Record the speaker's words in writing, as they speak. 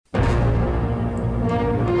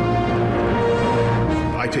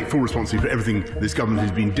take full responsibility for everything this government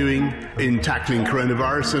has been doing in tackling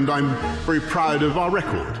coronavirus, and I'm very proud of our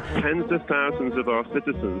record. Tens of thousands of our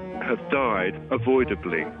citizens have died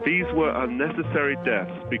avoidably. These were unnecessary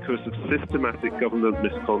deaths because of systematic government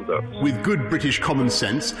misconduct. With good British common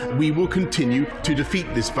sense, we will continue to defeat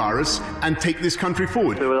this virus and take this country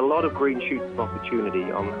forward. There are a lot of green shoots of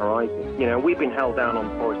opportunity on the horizon. You know, we've been held down on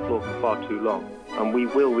the forest floor for far too long, and we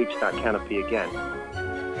will reach that canopy again.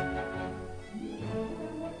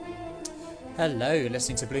 Hello, you're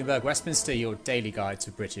listening to Bloomberg Westminster, your daily guide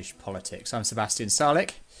to British politics. I'm Sebastian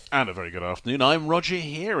Sarlick. And a very good afternoon. I'm Roger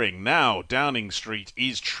Hearing. Now, Downing Street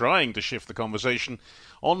is trying to shift the conversation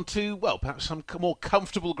onto, well, perhaps some more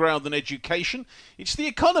comfortable ground than education. It's the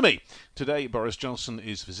economy. Today, Boris Johnson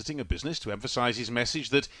is visiting a business to emphasise his message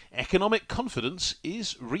that economic confidence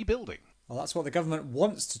is rebuilding. Well, that's what the government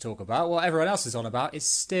wants to talk about. What everyone else is on about is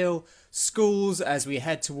still schools as we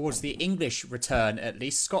head towards the English return, at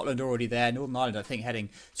least. Scotland already there, Northern Ireland, I think, heading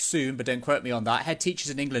soon, but don't quote me on that. Head teachers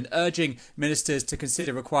in England urging ministers to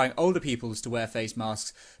consider requiring older pupils to wear face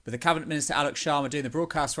masks. But the Cabinet Minister, Alex Sharma, doing the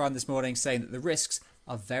broadcast round this morning, saying that the risks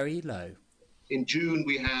are very low. In June,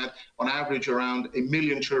 we had, on average, around 1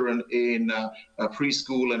 million children in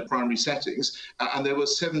preschool and primary settings, and there were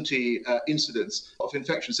 70 incidents of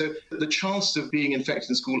infection. So the chances of being infected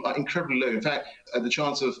in school are incredibly low. In fact, the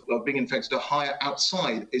chance of being infected are higher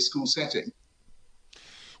outside a school setting.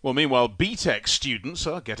 Well, meanwhile, BTEC students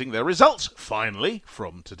are getting their results, finally,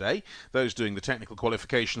 from today. Those doing the technical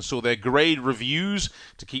qualification saw their grade reviews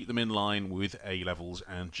to keep them in line with A-levels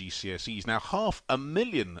and GCSEs. Now,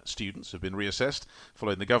 500,000 students have been reassessed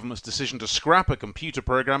following the government's decision to scrap a computer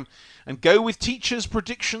programme and go with teachers'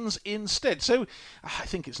 predictions instead. So, I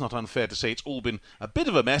think it's not unfair to say it's all been a bit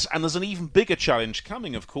of a mess, and there's an even bigger challenge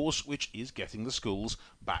coming, of course, which is getting the schools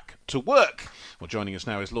back to work. Well, joining us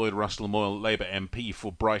now is Lloyd Russell-Moyle, Labour MP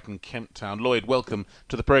for Brighton Kent Town. Lloyd, welcome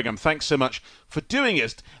to the programme. Thanks so much for doing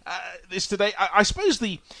this today. I suppose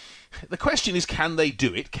the question is, can they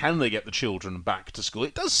do it? Can they get the children back to school?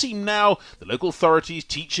 It does seem now the local authorities,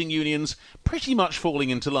 teaching unions, pretty much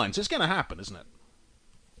falling into line. So it's going to happen, isn't it?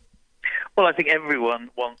 Well, I think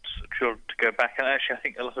everyone wants children to go back, and actually I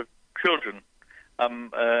think a lot of children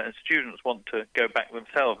and students want to go back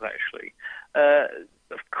themselves, actually.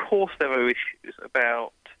 Of course there are issues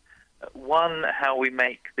about one, how we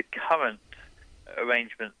make the current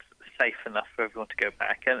arrangements safe enough for everyone to go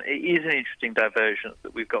back. And it is an interesting divergence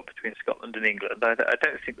that we've got between Scotland and England. I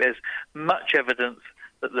don't think there's much evidence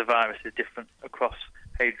that the virus is different across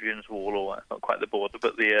Hadrian's Wall, or that's not quite the border,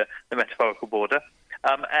 but the metaphorical border.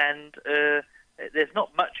 And there's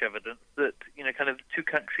not much evidence that, kind of two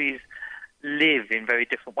countries live in very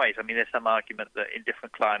different ways. I mean, there's some argument that in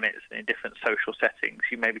different climates and in different social settings,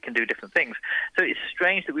 you maybe can do different things. So it's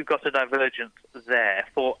strange that we've got a divergence there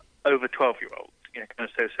for over 12-year-olds,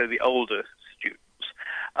 so the older students.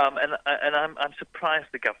 And I'm surprised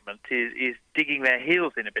the government is digging their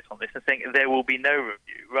heels in a bit on this and saying there will be no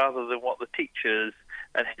review, rather than what the teachers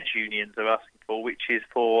and heads unions are asking for, which is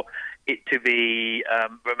for it to be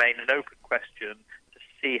remain an open question to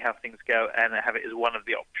see how things go and have it as one of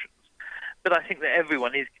the options. But I think that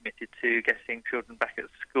everyone is committed to getting children back at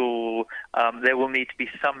school. There will need to be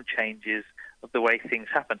some changes of the way things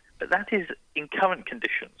happen. But that is in current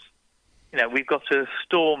conditions. We've got a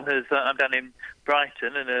storm I'm down in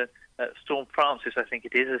Brighton, and Storm Francis, I think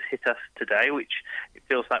it is, has hit us today, which it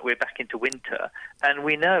feels like we're back into winter. And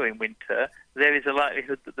we know in winter there is a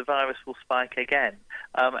likelihood that the virus will spike again.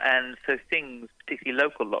 And so things, particularly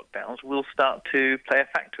local lockdowns, will start to play a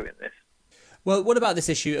factor in this. Well, what about this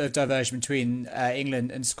issue of diversion between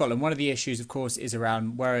England and Scotland? One of the issues, of course, is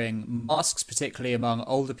around wearing masks, particularly among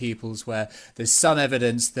older pupils, where there's some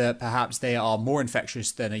evidence that perhaps they are more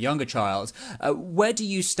infectious than a younger child. Where do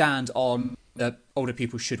you stand on that older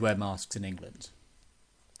people should wear masks in England?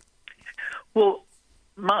 Well,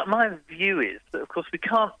 my view is that, of course, we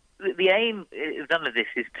can't... The aim of none of this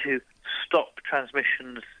is to stop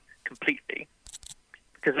transmissions completely,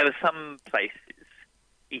 because there are some places,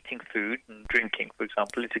 eating food and drinking, for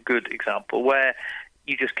example, is a good example, where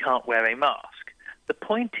you just can't wear a mask. The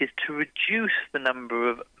point is to reduce the number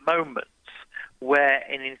of moments where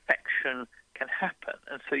an infection can happen,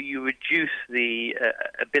 and so you reduce the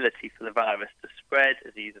ability for the virus to spread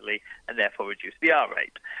as easily and therefore reduce the R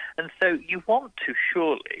rate. And so you want to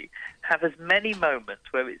surely have as many moments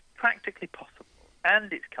where it's practically possible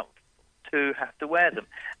and it's comfortable to have to wear them.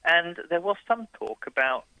 And there was some talk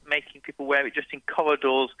about making people wear it just in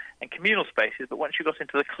corridors and communal spaces, but once you got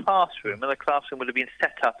into the classroom, and the classroom would have been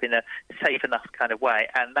set up in a safe enough kind of way,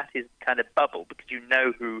 and that is kind of bubble because you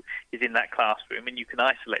know who is in that classroom and you can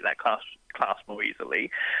isolate that class more easily,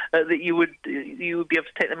 that you would be able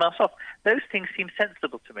to take the mask off. Those things seem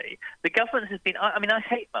sensible to me. The government has been... I mean, I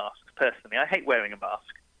hate masks, personally. I hate wearing a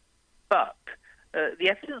mask. But the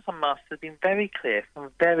evidence on masks has been very clear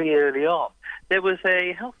from very early on. There was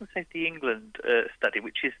a Health and Safety England study,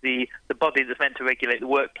 which is the body that's meant to regulate the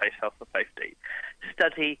workplace health and safety,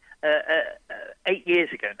 study 8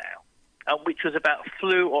 years ago now, which was about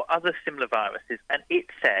flu or other similar viruses, and it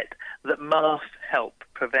said that masks help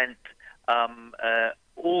prevent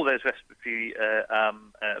all those respiratory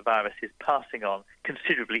viruses passing on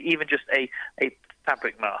considerably, even just a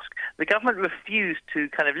fabric mask. The government refused to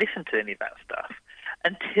kind of listen to any of that stuff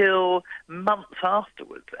until months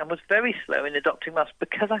afterwards, and was very slow in adopting masks,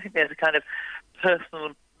 because I think there's a kind of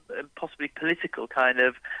personal and possibly political kind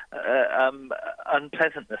of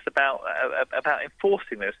unpleasantness about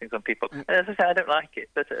enforcing those things on people. And as I say, I don't like it,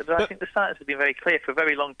 but I think the science has been very clear for a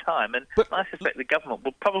very long time, and I suspect the government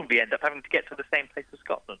will probably end up having to get to the same place as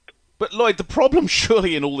Scotland. But Lloyd, the problem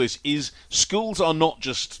surely in all this is schools are not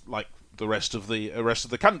just like the rest of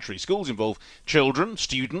the country. Schools involve children,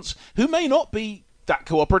 students, who may not be that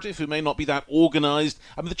cooperative, who may not be that organised.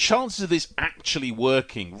 I mean, the chances of this actually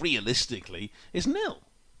working realistically is nil.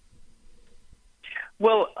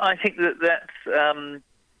 Well, I think that's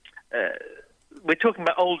we're talking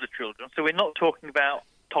about older children, so we're not talking about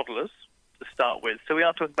toddlers to start with. So we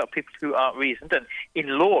are talking about people who aren't reasoned, and in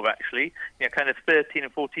law, actually, kind of 13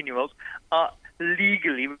 and 14-year-olds are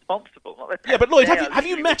legally responsible. Not their parents. Yeah, but Lloyd, have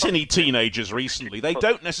you met any teenagers recently? They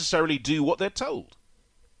don't necessarily do what they're told.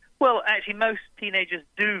 Well, actually, most teenagers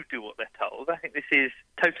do what they're told. I think this is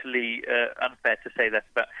totally unfair to say that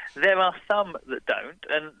about. There are some that don't,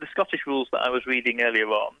 and the Scottish rules that I was reading earlier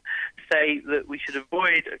on say that we should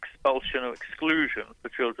avoid expulsion or exclusion for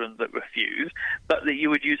children that refuse, but that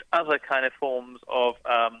you would use other kind of forms of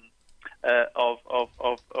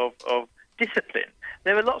discipline.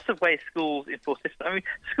 There are lots of ways schools enforce this. I mean,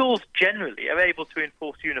 schools generally are able to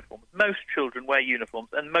enforce uniforms. Most children wear uniforms,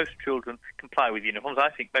 and most children comply with uniforms. I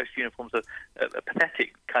think most uniforms are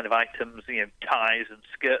pathetic kind of items. Ties and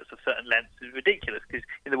skirts of certain lengths is ridiculous, because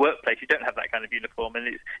in the workplace you don't have that kind of uniform, and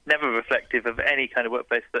it's never reflective of any kind of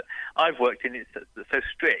workplace that I've worked in. It's so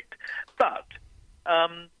strict. But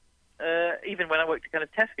even when I worked at kind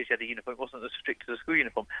of Tesco's, you had a uniform. It wasn't as strict as a school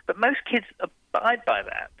uniform. But most kids abide by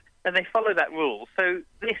that, and they follow that rule. So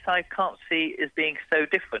this I can't see as being so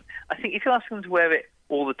different. I think if you ask them to wear it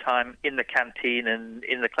all the time in the canteen and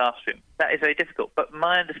in the classroom, that is very difficult. But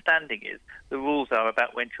my understanding is the rules are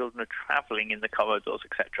about when children are travelling in the corridors,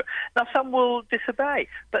 etc. Now, some will disobey,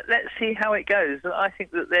 but let's see how it goes. I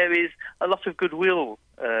think that there is a lot of goodwill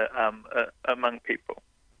among people.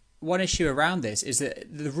 One issue around this is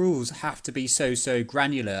that the rules have to be so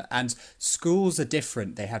granular, and schools are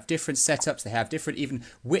different. They have different setups. They have different even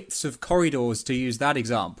widths of corridors, to use that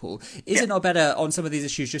example. Is it not better on some of these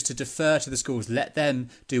issues just to defer to the schools, let them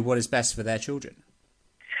do what is best for their children?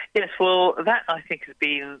 Yes, well, that I think has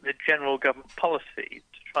been the general government policy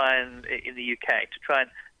to try and, in the UK, to try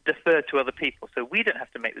and defer to other people, so we don't have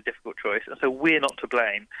to make the difficult choice, and so we're not to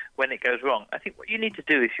blame when it goes wrong. I think what you need to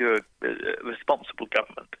do if you're a responsible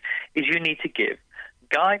government is you need to give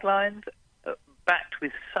guidelines backed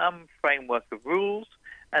with some framework of rules,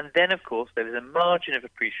 and then, of course, there is a margin of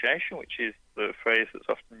appreciation, which is the phrase that's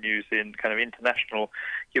often used in kind of international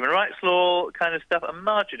human rights law kind of stuff, a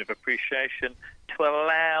margin of appreciation to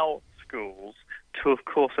allow schools to, of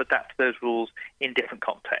course, adapt those rules in different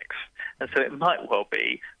contexts. And so it might well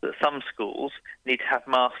be that some schools need to have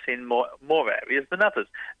masks in more areas than others.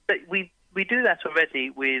 But we do that already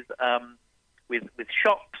with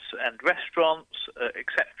shops and restaurants,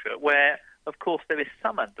 etc., where, of course, there is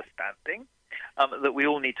some understanding that we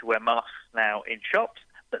all need to wear masks now in shops,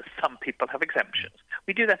 but some people have exemptions.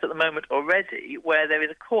 We do that at the moment already, where there is,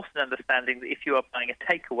 of course, an understanding that if you are buying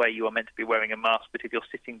a takeaway, you are meant to be wearing a mask, but if you're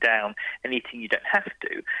sitting down and eating, you don't have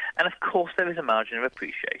to. And, of course, there is a margin of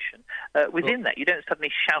appreciation. Within that, you don't suddenly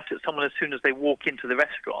shout at someone as soon as they walk into the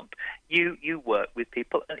restaurant. You work with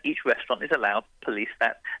people, and each restaurant is allowed to police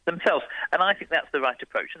that themselves. And I think that's the right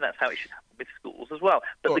approach, and that's how it should happen with schools as well.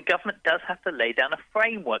 But the government does have to lay down a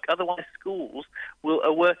framework. Otherwise, schools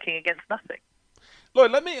are working against nothing.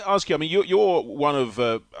 Lloyd, let me ask you, I mean, you're one of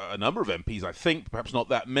a number of MPs, I think, perhaps not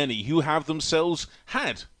that many, who have themselves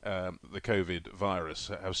had the COVID virus,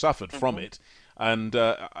 have suffered from it. And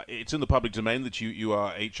it's in the public domain that you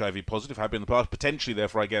are HIV positive, have been in the past, potentially,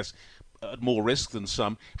 therefore, I guess, at more risk than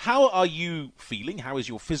some. How are you feeling? How is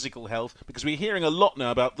your physical health? Because we're hearing a lot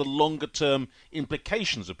now about the longer-term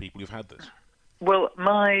implications of people who've had this. Well,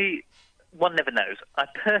 one never knows. I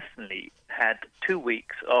personally had 2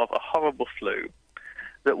 weeks of a horrible flu,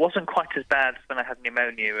 that wasn't quite as bad as when I had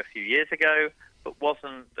pneumonia a few years ago, but was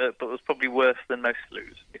probably worse than most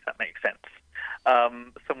flus, if that makes sense.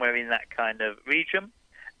 Somewhere in that kind of region,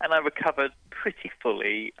 and I recovered pretty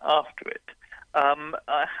fully after it.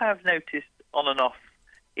 I have noticed on and off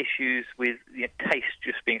issues with taste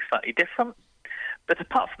just being slightly different, but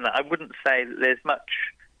apart from that, I wouldn't say that there's much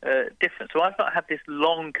difference. So I've not had this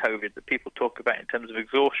long COVID that people talk about in terms of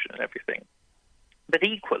exhaustion and everything. But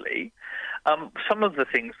equally, some of the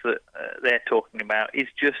things that they're talking about is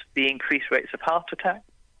just the increased rates of heart attack,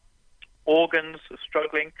 organs are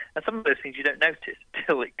struggling, and some of those things you don't notice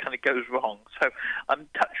till it kind of goes wrong. So,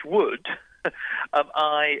 touch wood,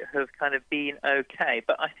 I have kind of been okay.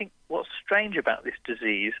 But I think what's strange about this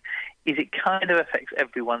disease is it kind of affects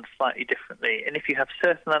everyone slightly differently. And if you have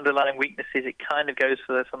certain underlying weaknesses, it kind of goes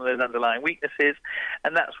for some of those underlying weaknesses,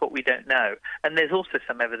 and that's what we don't know. And there's also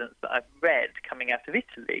some evidence that I've read coming out of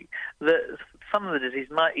Italy that some of the disease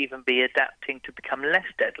might even be adapting to become less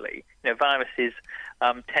deadly. Viruses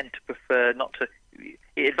tend to prefer not to.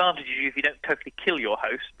 It advantages you if you don't totally kill your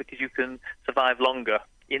host, because you can survive longer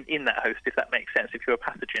in that host, if that makes sense, if you're a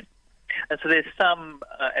pathogen. And so there's some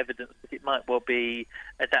evidence that it might well be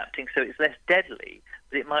adapting so it's less deadly,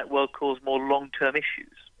 but it might well cause more long-term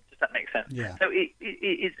issues. Does that make sense? Yeah. So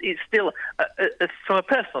it's still, from a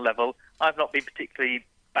personal level, I've not been particularly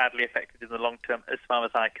badly affected in the long term as far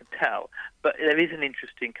as I can tell. But there is an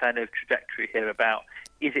interesting kind of trajectory here about,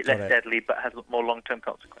 is it less deadly but has more long-term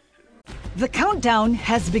consequences? The countdown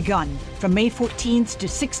has begun. From May 14th to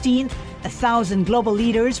 16th, 1,000 global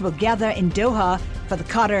leaders will gather in Doha for the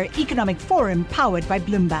Qatar Economic Forum powered by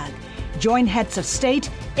Bloomberg. Join heads of state,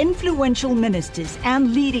 influential ministers,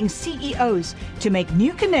 and leading CEOs to make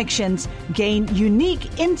new connections, gain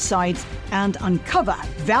unique insights, and uncover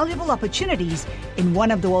valuable opportunities in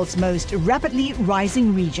one of the world's most rapidly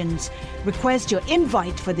rising regions. Request your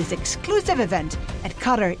invite for this exclusive event at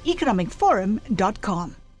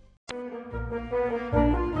QatarEconomicForum.com.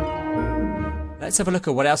 Let's have a look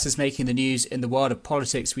at what else is making the news in the world of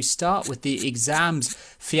politics. We start with the exams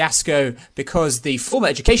fiasco, because the former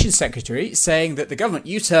Education Secretary saying that the government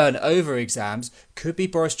U-turn over exams could be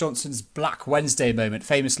Boris Johnson's Black Wednesday moment.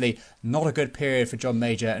 Famously, not a good period for John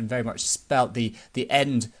Major, and very much spelt the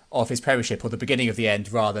end of his premiership, or the beginning of the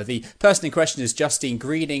end, rather. The person in question is Justine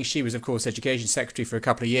Greening. She was, of course, Education Secretary for a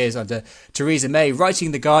couple of years under Theresa May, writing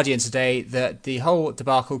in The Guardian today that the whole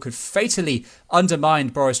debacle could fatally undermine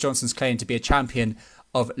Boris Johnson's claim to be a champion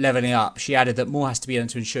of levelling up. She added that more has to be done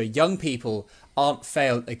to ensure young people aren't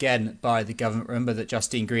failed again by the government. Remember that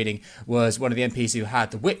Justine Greening was one of the MPs who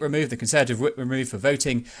had the whip removed, the Conservative whip removed, for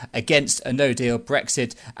voting against a no-deal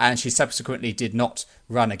Brexit, and she subsequently did not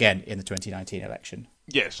run again in the 2019 election.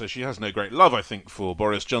 Yes, so she has no great love, I think, for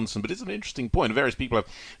Boris Johnson, but it's an interesting point. Various people have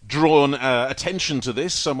drawn attention to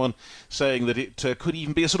this, someone saying that it could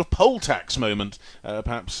even be a sort of poll tax moment,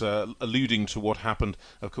 perhaps alluding to what happened,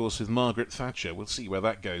 of course, with Margaret Thatcher. We'll see where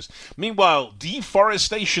that goes. Meanwhile,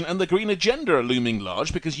 deforestation and the green agenda are looming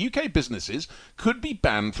large, because UK businesses could be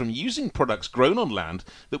banned from using products grown on land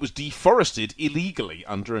that was deforested illegally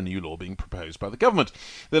under a new law being proposed by the government.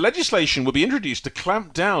 The legislation will be introduced to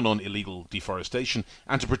clamp down on illegal deforestation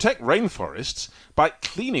and to protect rainforests by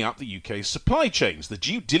cleaning up the UK's supply chains. The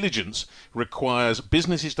due diligence requires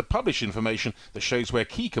businesses to publish information that shows where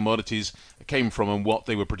key commodities came from and what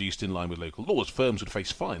they were produced in line with local laws. Firms would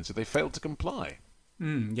face fines if they failed to comply.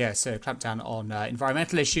 So clamp down on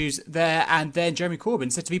environmental issues there. And then Jeremy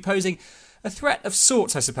Corbyn said to be posing a threat of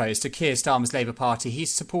sorts, I suppose, to Keir Starmer's Labour Party.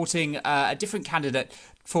 He's supporting a different candidate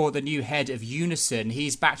for the new head of Unison.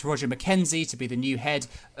 He's backed Roger Mackenzie to be the new head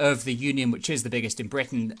of the union, which is the biggest in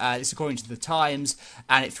Britain. This according to The Times,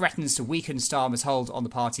 and it threatens to weaken Starmer's hold on the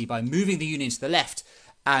party by moving the union to the left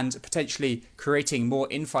and potentially creating more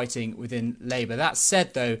infighting within Labour. That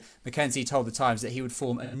said, though, Mackenzie told The Times that he would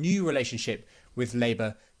form a new relationship with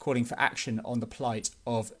Labour, calling for action on the plight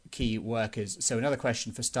of key workers. So another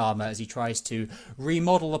question for Starmer as he tries to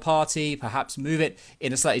remodel the party, perhaps move it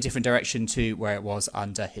in a slightly different direction to where it was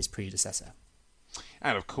under his predecessor.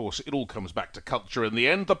 And of course, it all comes back to culture in the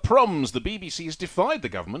end. The Proms. The BBC has defied the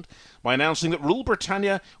government by announcing that Rule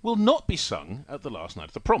Britannia will not be sung at the last night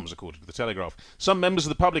of the Proms, according to The Telegraph. Some members of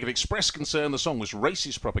the public have expressed concern the song was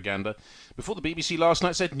racist propaganda, before the BBC last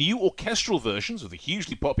night said new orchestral versions of the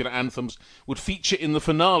hugely popular anthems would feature in the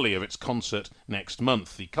finale of its concert next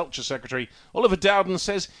month. The Culture Secretary, Oliver Dowden,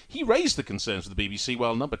 says he raised the concerns of the BBC,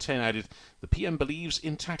 while Number 10 added the PM believes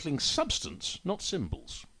in tackling substance, not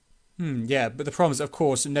symbols. Yeah, but the problem is, of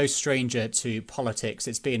course, no stranger to politics.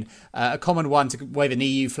 It's been a common one to wave an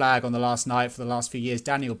EU flag on the last night for the last few years.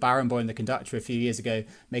 Daniel Barenboim, the conductor, a few years ago,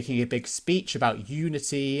 making a big speech about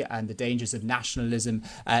unity and the dangers of nationalism.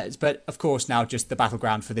 But, of course, now just the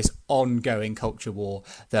battleground for this ongoing culture war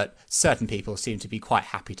that certain people seem to be quite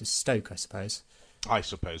happy to stoke, I suppose.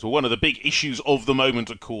 Well, one of the big issues of the moment,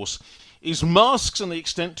 of course, is masks and the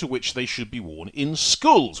extent to which they should be worn in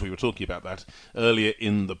schools. We were talking about that earlier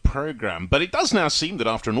in the programme. But it does now seem that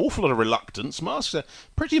after an awful lot of reluctance, masks are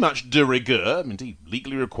pretty much de rigueur, indeed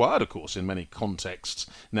legally required, of course, in many contexts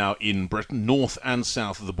now in Britain, north and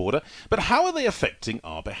south of the border. But how are they affecting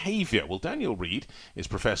our behaviour? Well, Daniel Reid is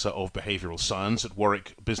Professor of Behavioural Science at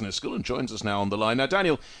Warwick Business School and joins us now on the line. Now,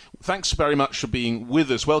 Daniel, thanks very much for being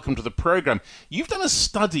with us. Welcome to the programme. You've done a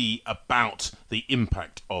study about the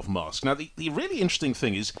impact of masks. Now, the really interesting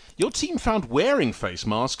thing is your team found wearing face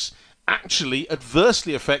masks actually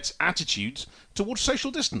adversely affects attitudes towards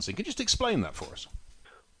social distancing. Can you just explain that for us?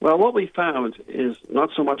 Well, what we found is not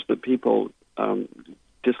so much that people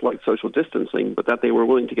disliked social distancing, but that they were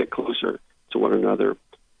willing to get closer to one another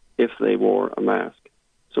if they wore a mask.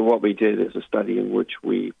 So what we did is a study in which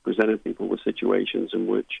we presented people with situations in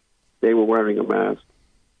which they were wearing a mask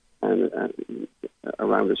and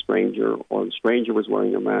around a stranger, or the stranger was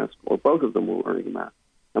wearing a mask, or both of them were wearing a mask.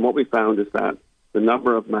 And what we found is that the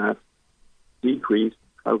number of masks decreased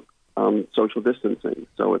social distancing.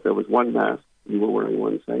 So if there was one mask, you were wearing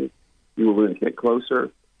one, say, you were willing to get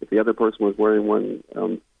closer. If the other person was wearing one,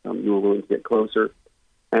 you were willing to get closer.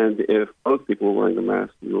 And if both people were wearing a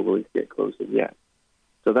mask, you were willing to get closer yet.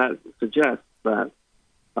 So that suggests that,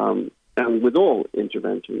 and with all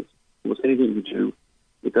interventions, almost anything you do,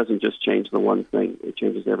 it doesn't just change the one thing, it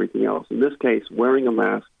changes everything else. In this case, wearing a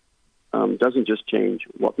mask doesn't just change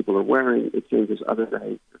what people are wearing, it changes other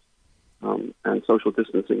behaviors. And social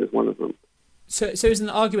distancing is one of them. So is an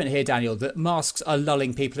argument here, Daniel, that masks are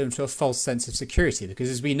lulling people into a false sense of security?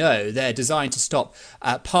 Because as we know, they're designed to stop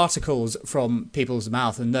particles from people's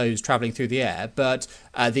mouth and nose travelling through the air, but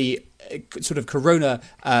the sort of corona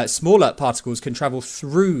smaller particles can travel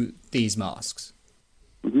through these masks.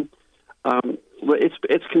 Mm-hmm. Well,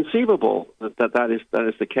 it's conceivable that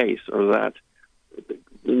is the case, or that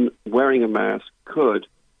wearing a mask could,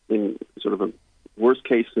 in sort of a worst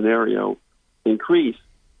case scenario, increase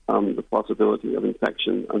the possibility of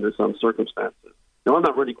infection under some circumstances. Now, I'm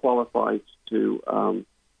not really qualified to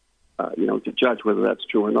to judge whether that's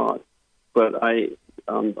true or not. But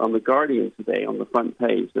on the Guardian today, on the front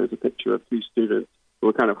page, there's a picture of two students who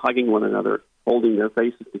are kind of hugging one another, holding their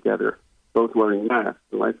faces together, both wearing masks.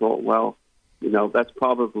 And I thought, well, that's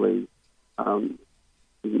probably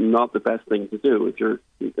not the best thing to do if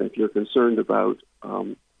you're concerned about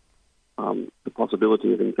the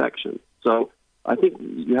possibility of infection. So I think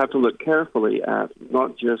you have to look carefully at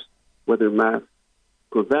not just whether masks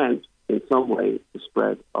prevent in some way the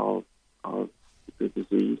spread of the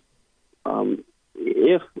disease,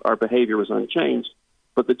 if our behavior was unchanged,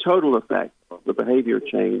 but the total effect of the behavior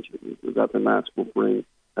change that the mask will bring,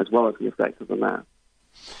 as well as the effect of the mask.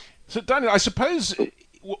 So, Daniel, I suppose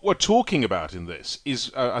what we're talking about in this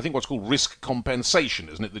is, I think, what's called risk compensation,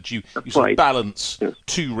 isn't it? That you sort of balance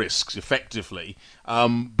two risks effectively,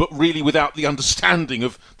 but really without the understanding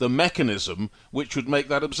of the mechanism which would make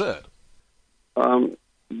that absurd.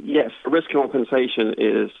 Yes, risk compensation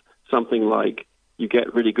is something like you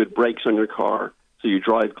get really good brakes on your car, so you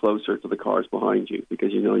drive closer to the cars behind you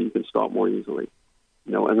because you can stop more easily.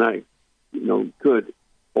 And that could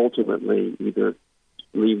ultimately either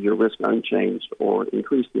leave your risk unchanged or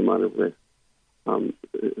increase the amount of risk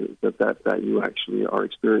that you actually are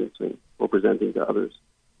experiencing or presenting to others.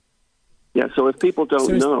 Yeah, so if people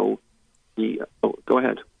don't know go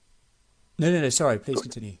ahead. No, sorry, please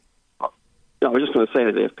continue. No, I was just going to say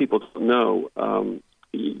that if people don't know,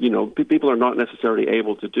 people are not necessarily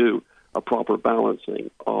able to do a proper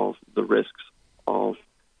balancing of the risks of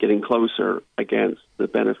getting closer against the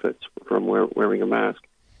benefits from wearing a mask.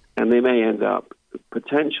 And they may end up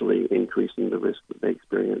potentially increasing the risk that they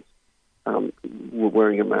experience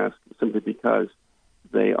wearing a mask simply because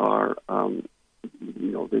they are,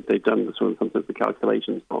 they've done sometimes the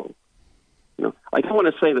calculations wrong. I don't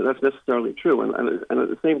want to say that that's necessarily true, and at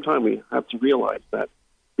the same time, we have to realize that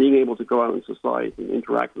being able to go out in society and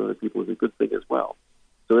interact with other people is a good thing as well.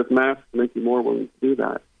 So if masks make you more willing to do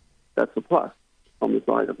that, that's a plus on the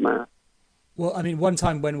side of masks. Well, I mean, one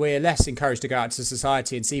time when we're less encouraged to go out into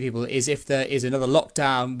society and see people is if there is another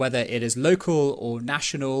lockdown, whether it is local or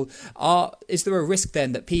national. Is there a risk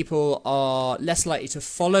then that people are less likely to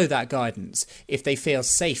follow that guidance if they feel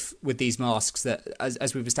safe with these masks that,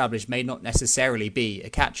 as we've established, may not necessarily be a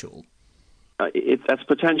catch-all? That's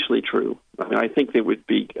potentially true. I mean, I think it would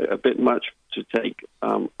be a bit much to take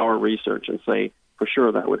our research and say for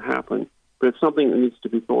sure that would happen, but it's something that needs to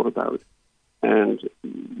be thought about. And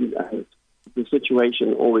the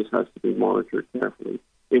situation always has to be monitored carefully.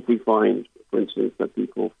 If we find, for instance, that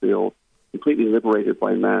people feel completely liberated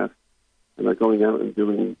by masks and are going out and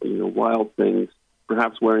doing wild things,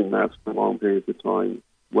 perhaps wearing masks for long periods of time,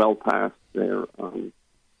 well past their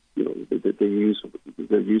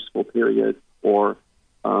useful period, or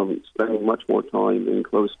spending much more time in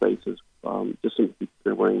closed spaces just simply because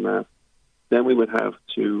they're wearing masks, then we would have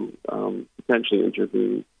to potentially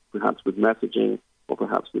intervene, perhaps with messaging or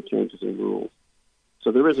perhaps with changes in rules.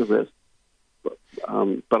 So there is a risk,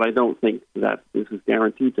 but I don't think that this is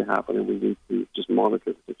guaranteed to happen, and we need to just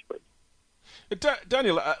monitor the situation.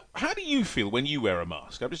 Daniel, how do you feel when you wear a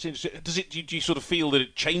mask? I'm just interested. Do you sort of feel that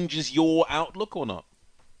it changes your outlook or not?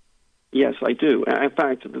 Yes, I do. In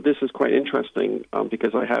fact, this is quite interesting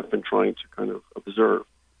because I have been trying to kind of observe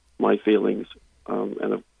my feelings,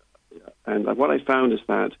 and what I found is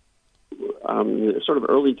that sort of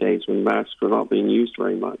early days when masks were not being used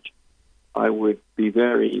very much, I would be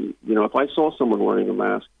very, if I saw someone wearing a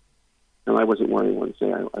mask and I wasn't wearing one,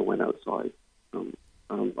 say I went outside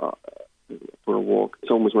for a walk,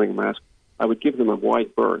 someone was wearing a mask, I would give them a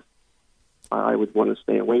wide berth. I would want to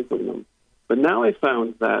stay away from them. But now I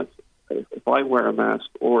found that if I wear a mask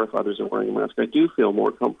or if others are wearing a mask, I do feel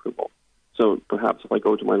more comfortable. So perhaps if I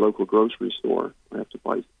go to my local grocery store, I have to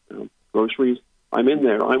buy groceries, I'm in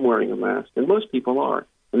there, I'm wearing a mask, and most people are.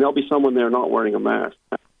 And there'll be someone there not wearing a mask,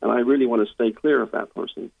 and I really want to stay clear of that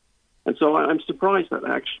person. And so I'm surprised that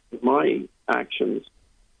actually my actions,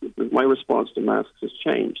 my response to masks has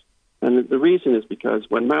changed. And the reason is because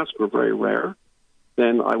when masks were very rare,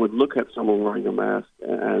 then I would look at someone wearing a mask,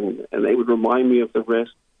 and they would remind me of the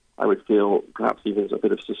risk. I would feel perhaps even a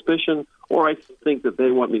bit of suspicion, or I think that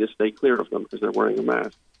they want me to stay clear of them because they're wearing a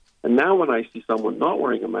mask. And now when I see someone not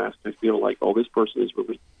wearing a mask, I feel like, oh, this person is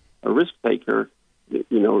really a risk taker.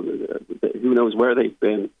 Who knows where they've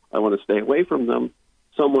been? I want to stay away from them.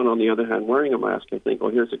 Someone, on the other hand, wearing a mask, I think,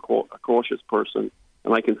 oh, here's a cautious person,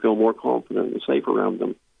 and I can feel more confident and safe around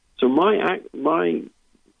them. So my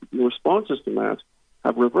responses to masks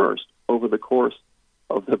have reversed over the course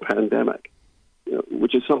of the pandemic,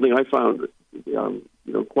 which is something I found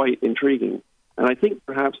quite intriguing. And I think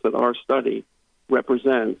perhaps that our study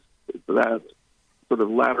represents that sort of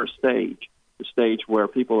latter stage, the stage where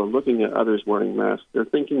people are looking at others wearing masks. They're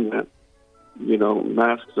thinking that,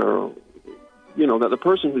 masks are, that the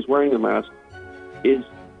person who's wearing the mask is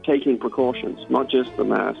taking precautions, not just the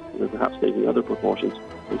mask, perhaps taking other precautions,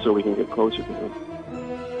 and so we can get closer to them.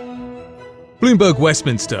 Bloomberg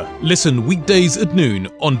Westminster. Listen weekdays at noon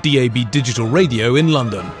on DAB Digital Radio in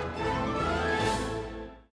London.